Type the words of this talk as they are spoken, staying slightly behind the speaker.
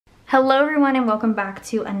Hello everyone and welcome back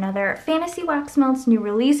to another Fantasy Wax Melts new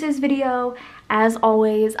releases video. As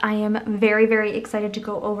always, I am very excited to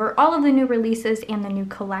go over all of the new releases and the new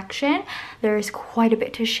collection. There is quite a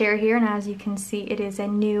bit to share here, and as you can see, it is a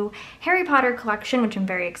new Harry Potter collection, which I'm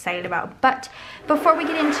very excited about. But before we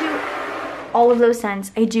get into all of those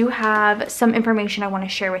scents, I do have some information I want to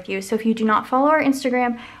share with you. So if you do not follow our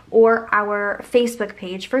Instagram or our Facebook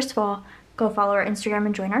page, first of all, go follow our Instagram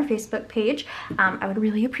and join our Facebook page. I would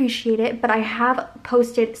really appreciate it. But I have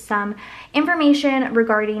posted some information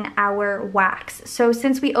regarding our wax. So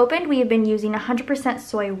since we opened, we have been using 100%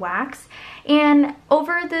 soy wax, and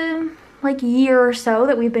over the year or so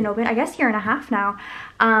that we've been open, I guess year and a half now,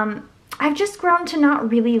 I've just grown to not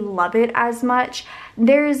really love it as much.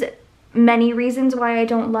 There's many reasons why I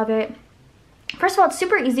don't love it. First of all, it's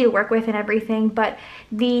super easy to work with and everything, but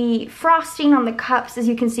the frosting on the cups, as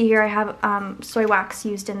you can see here, I have soy wax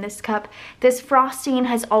used in this cup. This frosting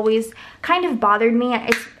has always kind of bothered me.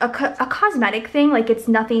 It's a cosmetic thing, like it's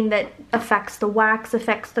nothing that affects the wax,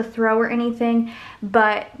 affects the throw or anything,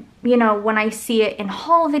 but you know, when I see it in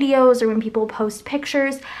haul videos or when people post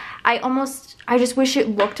pictures, I just wish it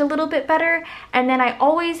looked a little bit better. And then I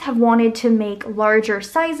always have wanted to make larger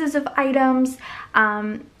sizes of items,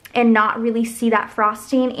 and not really see that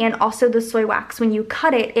frosting. And also the soy wax, when you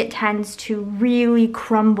cut it, it tends to really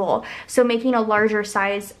crumble. So making a larger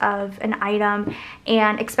size of an item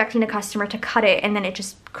and expecting a customer to cut it and then it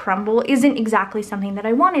just crumble isn't exactly something that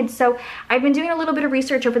I wanted. So I've been doing a little bit of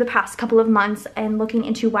research over the past couple of months and looking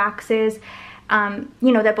into waxes,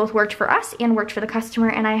 you know, that both worked for us and worked for the customer,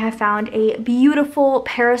 and I have found a beautiful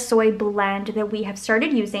Parasoy blend that we have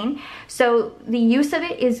started using. So the use of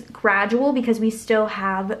it is gradual because we still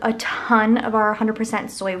have a ton of our 100%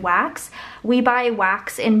 soy wax. We buy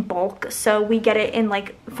wax in bulk, so we get it in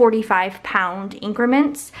like 45-pound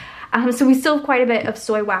increments. So we still have quite a bit of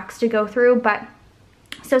soy wax to go through, but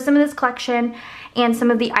so some of this collection and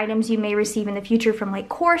some of the items you may receive in the future from like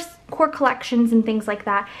core collections and things like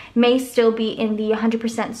that may still be in the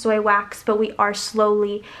 100% soy wax, but we are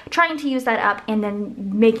slowly trying to use that up and then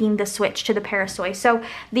making the switch to the Parasoy. So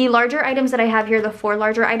the larger items that I have here, the 4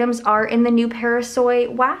 larger items, are in the new Parasoy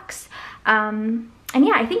wax. And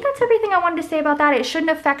yeah, I think that's everything I wanted to say about that. It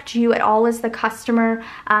shouldn't affect you at all as the customer.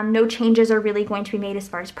 No changes are really going to be made as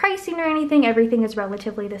far as pricing or anything. Everything is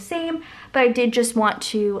relatively the same, but I did just want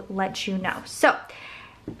to let you know. So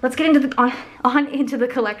let's get into into the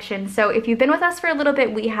collection. So if you've been with us for a little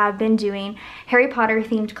bit, we have been doing Harry Potter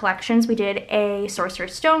themed collections. We did a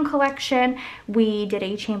Sorcerer's Stone collection, we did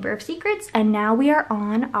a Chamber of Secrets, and now we are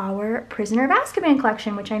on our Prisoner of Azkaban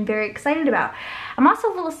collection, which I'm very excited about. I'm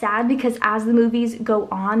also a little sad because as the movies go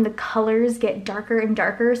on, the colors get darker and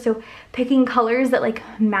darker, so picking colors that like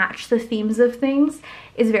match the themes of things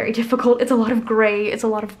is very difficult. It's a lot of gray, it's a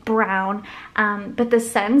lot of brown, but the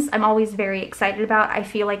scents I'm always very excited about. I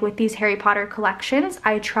feel like with these Harry Potter collections,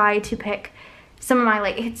 I try to pick some of my,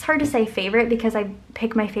 like, it's hard to say favorite because I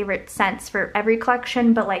pick my favorite scents for every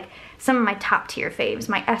collection, but like some of my top tier faves,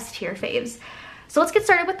 my S tier faves. So let's get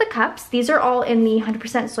started with the cups. These are all in the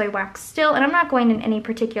 100% soy wax still, and I'm not going in any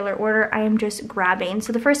particular order. I am just grabbing.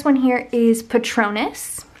 So the first one here is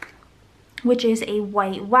Patronus, which is a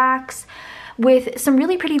white wax with some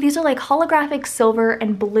really pretty, these are like holographic silver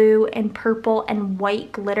and blue and purple and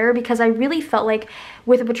white glitter, because I really felt like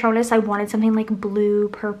with a Patronus I wanted something like blue,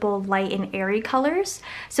 purple, light and airy colors.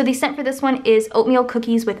 So the scent for this one is oatmeal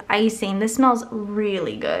cookies with icing. This smells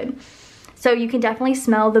really good. So you can definitely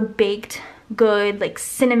smell the baked good like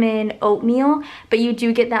cinnamon oatmeal, but you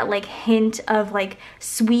do get that like hint of like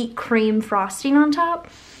sweet cream frosting on top.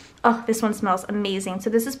 Oh, this one smells amazing.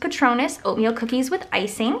 So this is Patronus oatmeal cookies with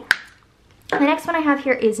icing. The next one I have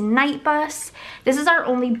here is Night Bus. This is our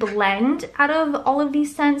only blend out of all of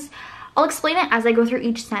these scents. I'll explain it as I go through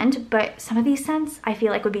each scent, but some of these scents I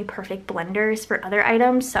feel like would be perfect blenders for other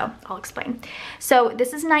items, so I'll explain. So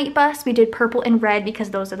this is Night Bus. We did purple and red because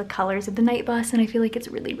those are the colors of the Night Bus, and I feel like it's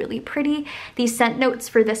really pretty. These scent notes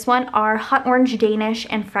for this one are hot orange Danish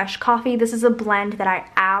and fresh coffee. This is a blend that I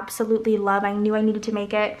absolutely love. I knew I needed to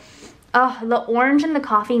make it. Oh, the orange and the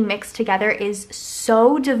coffee mixed together is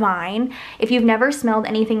so divine. If you've never smelled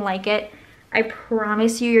anything like it, I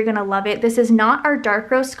promise you, you're gonna love it. This is not our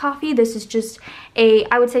dark roast coffee. This is just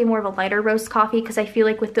I would say more of a lighter roast coffee, because I feel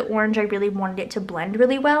like with the orange, I really wanted it to blend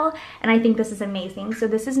really well. And I think this is amazing. So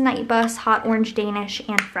this is Night Bus, hot orange Danish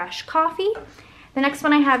and fresh coffee. The next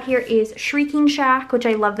one I have here is Shrieking Shack, which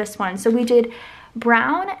I love this one. So we did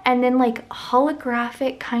brown and then like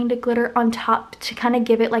holographic kind of glitter on top to kind of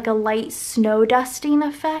give it like a light snow dusting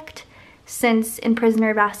effect. since in Prisoner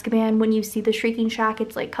of Azkaban, when you see the Shrieking Shack,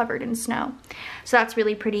 it's like covered in snow. So that's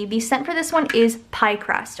really pretty. The scent for this one is pie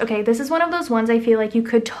crust. Okay, this is one of those ones I feel like you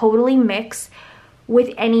could totally mix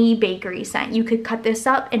with any bakery scent. You could cut this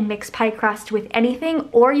up and mix pie crust with anything,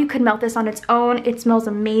 or you could melt this on its own. It smells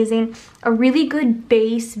amazing. A really good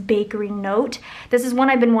base bakery note. This is one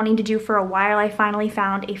I've been wanting to do for a while. I finally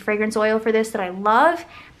found a fragrance oil for this that I love.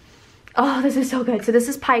 Oh, this is so good. So this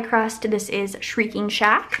is pie crust. This is Shrieking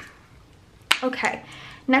Shack. Okay,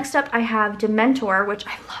 next up I have Dementor, which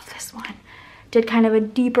I love this one. Did kind of a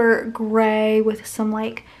deeper gray with some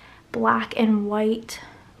like black and white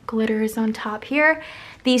glitters on top here.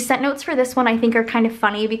 The scent notes for this one I think are kind of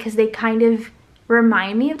funny because they kind of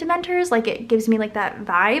remind me of Dementors, like it gives me like that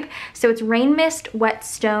vibe. So it's Rain Mist,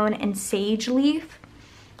 Whetstone, and Sage Leaf.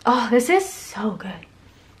 Oh, this is so good.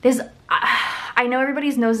 This, I know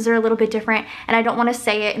everybody's noses are a little bit different and I don't want to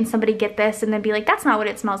say it and somebody get this and then be like, that's not what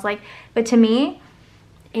it smells like. But to me,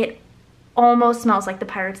 it almost smells like the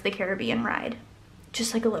Pirates of the Caribbean ride.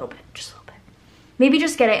 Just like a little bit, just a little bit. Maybe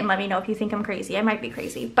just get it and let me know if you think I'm crazy. I might be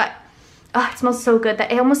crazy, but it smells so good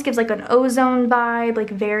that it almost gives like an ozone vibe, like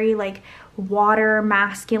very like water,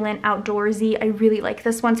 masculine, outdoorsy. I really like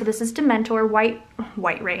this one. So this is Dementor,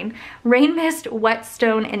 Rain Mist,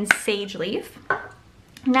 Whetstone, and Sage Leaf.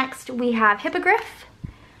 Next we have Hippogriff.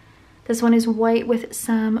 This one is white with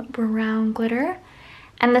some brown glitter.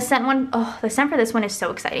 And the scent for this one is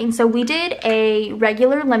so exciting. So we did a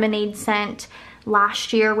regular lemonade scent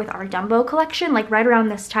last year with our Dumbo collection, like right around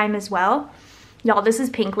this time as well. Y'all, this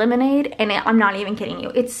is pink lemonade, and I'm not even kidding you.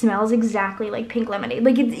 It smells exactly like pink lemonade.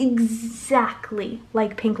 Like, it's exactly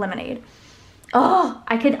like pink lemonade. Oh,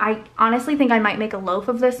 I honestly think I might make a loaf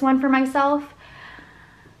of this one for myself.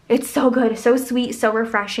 It's so good, so sweet, so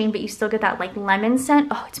refreshing, but you still get that like lemon scent.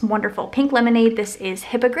 Oh, it's wonderful. Pink lemonade, this is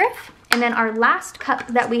Hippogriff. And then our last cup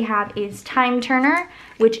that we have is Time Turner,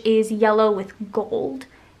 which is yellow with gold,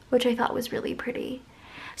 which I thought was really pretty.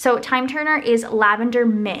 So Time Turner is Lavender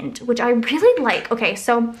Mint, which I really like. Okay,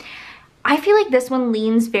 so I feel like this one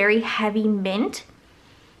leans very heavy mint.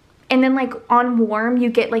 And then like on warm, you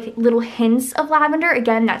get like little hints of lavender.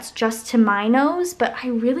 Again, that's just to my nose, but I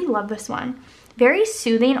really love this one. Very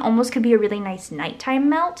soothing, almost could be a really nice nighttime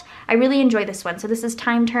melt. I really enjoy this one. So this is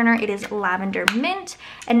Time Turner, it is Lavender Mint.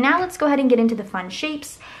 And now let's go ahead and get into the fun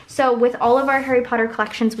shapes. So with all of our Harry Potter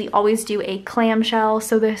collections, we always do a clamshell.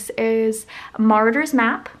 So this is Marauder's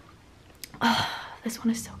Map. Oh, this one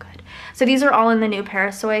is so good. So these are all in the new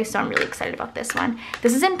Parasoy, so I'm really excited about this one.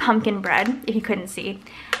 This is in Pumpkin Bread, if you couldn't see.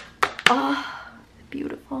 Oh,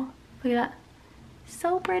 beautiful. Look at that.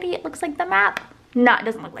 So pretty, it looks like the map. No, it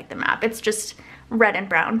doesn't look like the map. It's just red and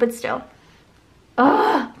brown, but still.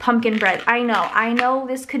 Oh, Pumpkin Bread. I know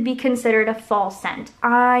this could be considered a fall scent.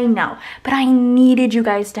 I know, but I needed you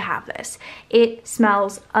guys to have this. It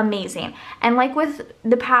smells amazing. And like with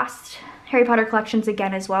the past Harry Potter collections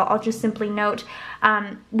again as well, I'll just simply note,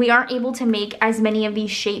 we aren't able to make as many of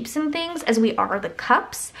these shapes and things as we are the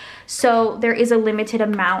cups. So there is a limited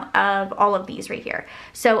amount of all of these right here.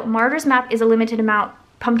 So Marauder's Map is a limited amount.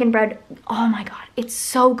 Pumpkin Bread, oh my god, it's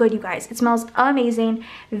so good, you guys. It smells amazing.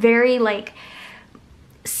 Very like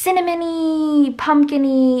cinnamony,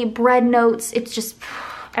 pumpkin-y bread notes. It's just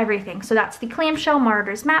everything. So that's the clamshell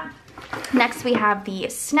Marauder's Map. Next we have the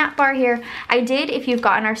snap bar here. I did, if you've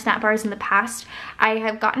gotten our snap bars in the past, I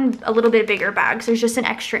have gotten a little bit bigger bags. There's just an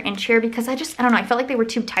extra inch here because I don't know, I felt like they were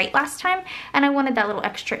too tight last time and I wanted that little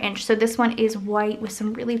extra inch. So this one is white with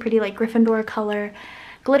some really pretty like Gryffindor color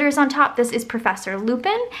glitters on top. This is Professor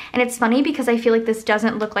Lupin, and it's funny because I feel like this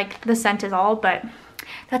doesn't look like the scent at all, but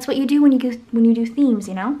that's what you do when you do themes,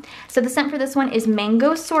 you know? So the scent for this one is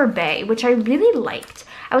Mango Sorbet, which I really liked.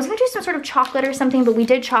 I was gonna do some sort of chocolate or something, but we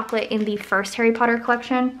did chocolate in the first Harry Potter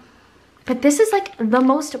collection. But this is like the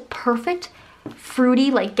most perfect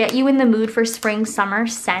fruity, like get you in the mood for spring, summer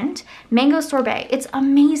scent. Mango Sorbet, it's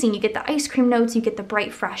amazing. You get the ice cream notes, you get the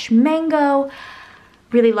bright fresh mango.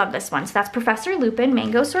 Really love this one. So that's Professor Lupin,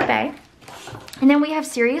 Mango Sorbet. And then we have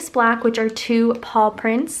Sirius Black, which are two paw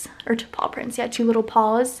prints, yeah, two little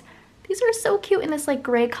paws. These are so cute in this like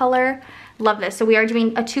gray color. Love this. So we are doing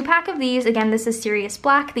a 2-pack of these. Again, this is Sirius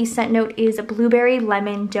Black. The scent note is Blueberry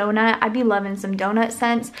Lemon Donut. I'd be loving some donut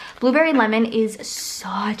scents. Blueberry Lemon is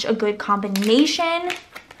such a good combination.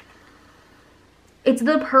 It's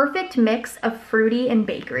the perfect mix of fruity and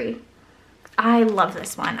bakery. I love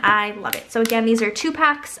this one. I love it. So again, these are 2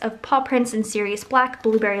 packs of paw prints in Sirius Black,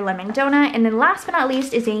 Blueberry Lemon Donut. And then last but not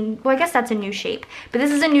least is well, I guess that's a new shape. But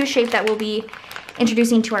this is a new shape that we'll be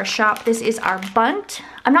introducing to our shop. This is our bunt.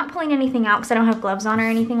 I'm not pulling anything out because I don't have gloves on or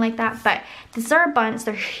anything like that. But these are our bunts.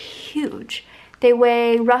 They're huge. They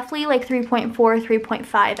weigh roughly like 3.4,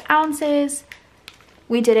 3.5 ounces.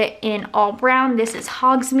 We did it in all brown. This is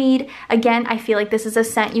Hogsmeade. Again, I feel like this is a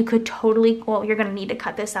scent you could totally, well, you're gonna need to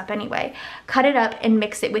cut this up anyway. Cut it up and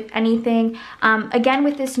mix it with anything. Again,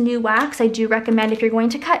 with this new wax, I do recommend if you're going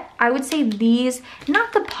to cut, I would say these,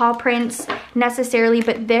 not the paw prints necessarily,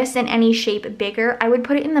 but this in any shape bigger. I would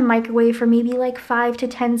put it in the microwave for maybe like 5 to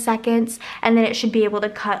 10 seconds, and then it should be able to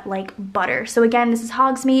cut like butter. So again, this is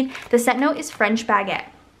Hogsmeade. The scent note is French baguette.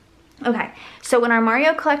 Okay, so in our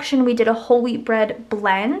Mario collection, we did a whole wheat bread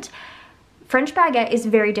blend. French baguette is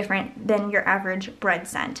very different than your average bread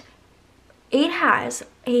scent. It has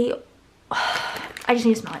a, I just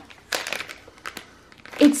need to smell it.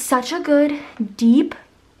 It's such a good, deep,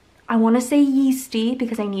 I want to say yeasty,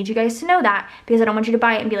 because I need you guys to know that, because I don't want you to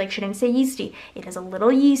buy it and be like, shouldn't say yeasty. It is a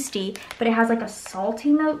little yeasty, but it has like a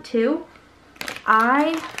salty note too.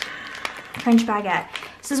 French baguette.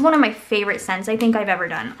 This is one of my favorite scents I think I've ever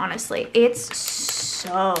done, honestly. It's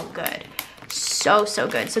so good. So, so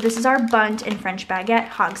good. So this is our Bunt and French baguette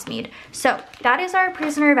Hogsmeade. So that is our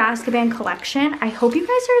Prisoner of Azkaban collection. I hope you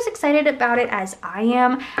guys are as excited about it as I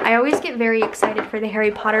am. I always get very excited for the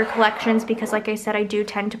Harry Potter collections because, like I said, I do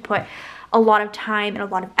tend to put a lot of time and a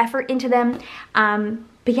lot of effort into them.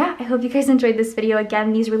 But yeah, I hope you guys enjoyed this video.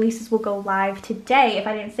 Again, these releases will go live today, if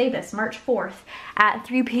I didn't say this, March 4th at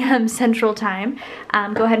 3 p.m. Central Time.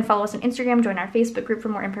 Go ahead and follow us on Instagram, join our Facebook group for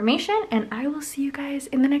more information, and I will see you guys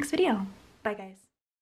in the next video. Bye, guys.